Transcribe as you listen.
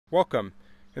Welcome.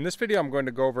 In this video I'm going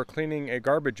to go over cleaning a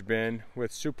garbage bin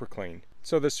with Super Clean.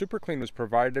 So the Super Clean was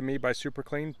provided to me by Super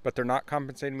Clean, but they're not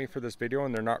compensating me for this video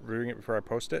and they're not reviewing it before I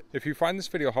post it. If you find this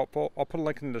video helpful, I'll put a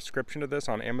link in the description to this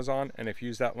on Amazon, and if you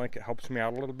use that link it helps me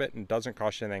out a little bit and doesn't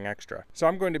cost you anything extra. So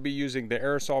I'm going to be using the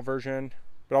aerosol version,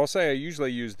 but I'll say I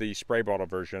usually use the spray bottle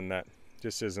version that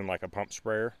just isn't like a pump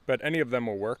sprayer, but any of them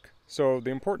will work. So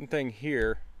the important thing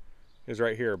here is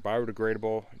right here,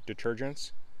 biodegradable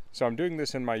detergents. So I'm doing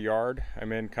this in my yard.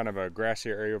 I'm in kind of a grassy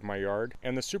area of my yard,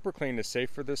 and the Super Clean is safe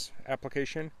for this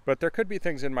application, but there could be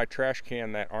things in my trash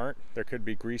can that aren't. There could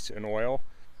be grease and oil,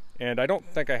 and I don't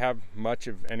think I have much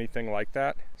of anything like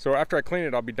that. So after I clean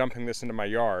it, I'll be dumping this into my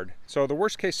yard. So the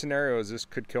worst case scenario is this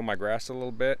could kill my grass a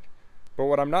little bit, but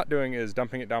what I'm not doing is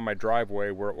dumping it down my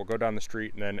driveway where it will go down the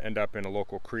street and then end up in a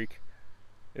local creek.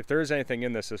 If there is anything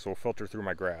in this, this will filter through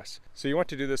my grass. So you want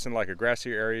to do this in like a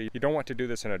grassy area. You don't want to do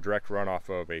this in a direct runoff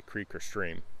of a creek or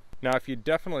stream. Now, if you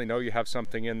definitely know you have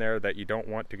something in there that you don't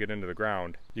want to get into the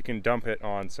ground, you can dump it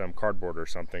on some cardboard or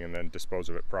something and then dispose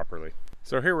of it properly.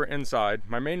 So here we're inside.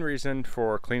 My main reason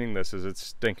for cleaning this is it's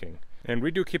stinking. And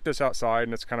we do keep this outside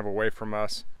and it's kind of away from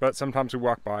us, but sometimes we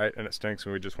walk by it and it stinks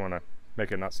and we just want to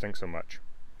make it not stink so much.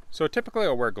 So typically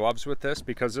I'll wear gloves with this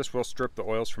because this will strip the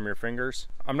oils from your fingers.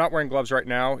 I'm not wearing gloves right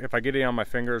now. If I get any on my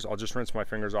fingers, I'll just rinse my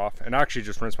fingers off, and I actually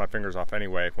just rinse my fingers off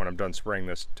anyway when I'm done spraying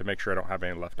this to make sure I don't have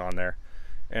any left on there.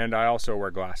 And I also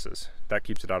wear glasses. That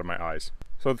keeps it out of my eyes.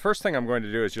 So the first thing I'm going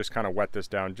to do is just kind of wet this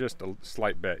down just a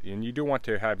slight bit, and you do want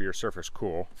to have your surface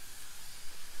cool.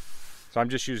 So I'm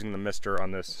just using the mister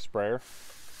on this sprayer.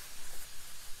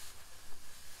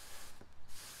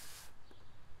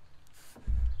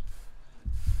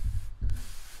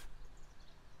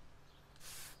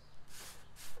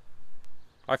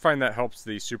 I find that helps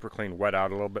the Super Clean wet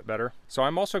out a little bit better. So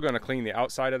I'm also going to clean the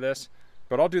outside of this,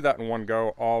 but I'll do that in one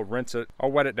go. I'll rinse it,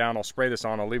 I'll wet it down, I'll spray this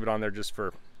on, I'll leave it on there just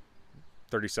for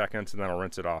 30 seconds and then I'll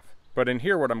rinse it off. But in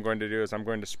here what I'm going to do is I'm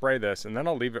going to spray this and then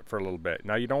I'll leave it for a little bit.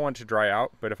 Now you don't want it to dry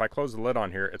out, but if I close the lid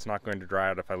on here, it's not going to dry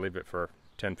out if I leave it for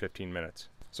 10-15 minutes.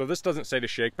 So this doesn't say to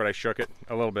shake, but I shook it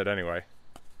a little bit anyway.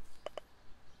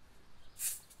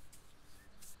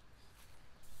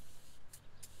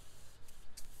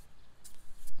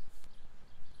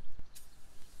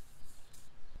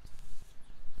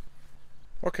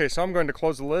 Okay, so I'm going to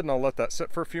close the lid and I'll let that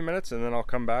sit for a few minutes and then I'll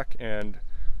come back and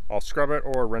I'll scrub it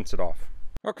or rinse it off.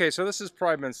 Okay, so this has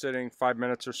probably been sitting 5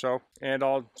 minutes or so, and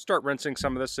I'll start rinsing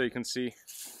some of this so you can see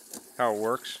how it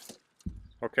works.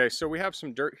 Okay, so we have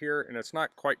some dirt here and it's not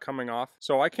quite coming off,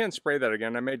 so I can spray that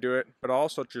again. I may do it, but I'll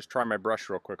also just try my brush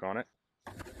real quick on it.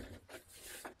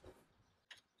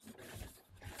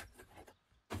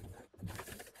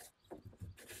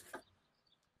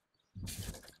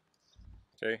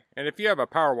 Okay, and if you have a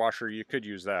power washer, you could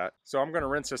use that. So I'm going to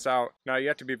rinse this out. Now you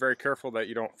have to be very careful that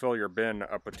you don't fill your bin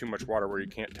up with too much water where you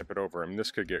can't tip it over. I mean,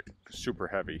 this could get super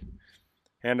heavy.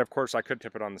 And of course I could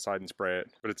tip it on the side and spray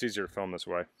it, but it's easier to film this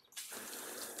way.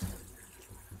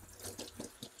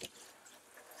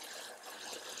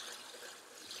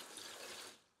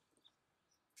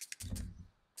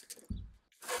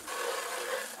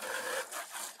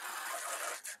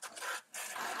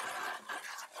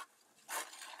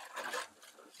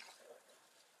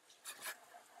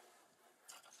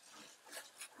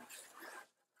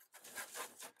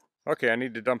 Okay, I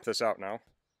need to dump this out now.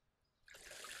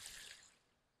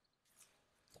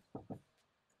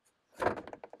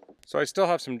 So I still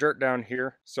have some dirt down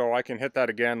here, so I can hit that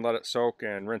again, let it soak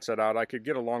and rinse it out. I could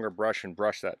get a longer brush and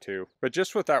brush that too. But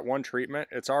just with that one treatment,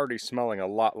 it's already smelling a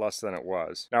lot less than it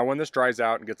was. Now when this dries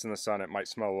out and gets in the sun, it might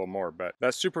smell a little more, but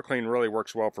that Super Clean really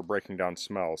works well for breaking down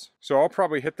smells. So I'll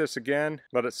probably hit this again,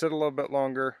 let it sit a little bit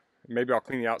longer. Maybe I'll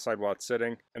clean the outside while it's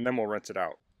sitting, and then we'll rinse it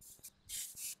out.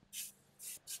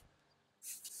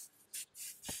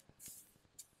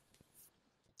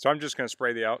 So I'm just going to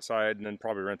spray the outside and then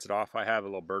probably rinse it off. I have a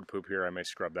little bird poop here. I may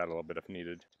scrub that a little bit if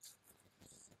needed.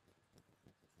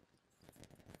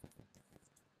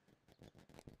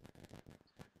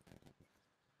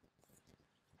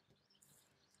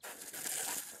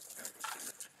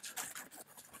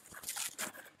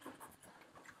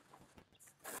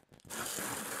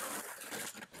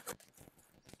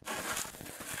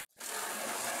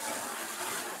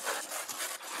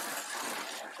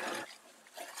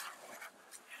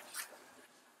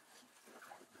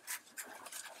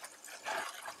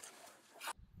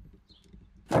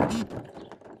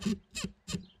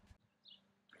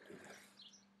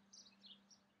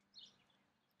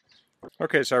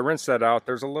 Okay, so I rinsed that out.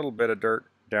 There's a little bit of dirt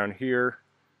down here,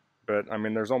 but I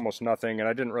mean there's almost nothing, and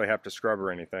I didn't really have to scrub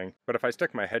or anything. But if I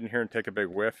stick my head in here and take a big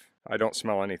whiff, I don't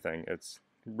smell anything. It's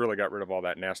really got rid of all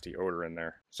that nasty odor in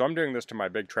there. So I'm doing this to my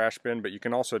big trash bin, but you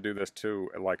can also do this to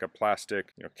like a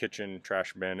plastic, kitchen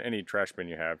trash bin, any trash bin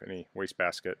you have, any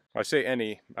wastebasket. I say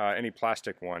any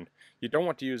plastic one. You don't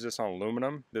want to use this on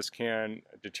aluminum. This can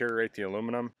deteriorate the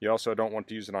aluminum. You also don't want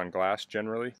to use it on glass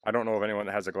generally. I don't know of anyone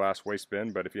that has a glass waste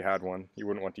bin, but if you had one, you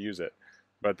wouldn't want to use it.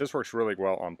 But this works really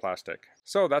well on plastic.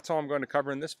 So that's all I'm going to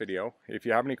cover in this video. If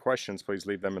you have any questions, please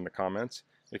leave them in the comments.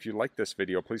 If you like this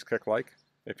video, please click like.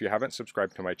 If you haven't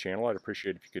subscribed to my channel, I'd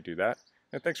appreciate it if you could do that.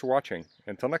 And thanks for watching.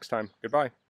 Until next time, goodbye.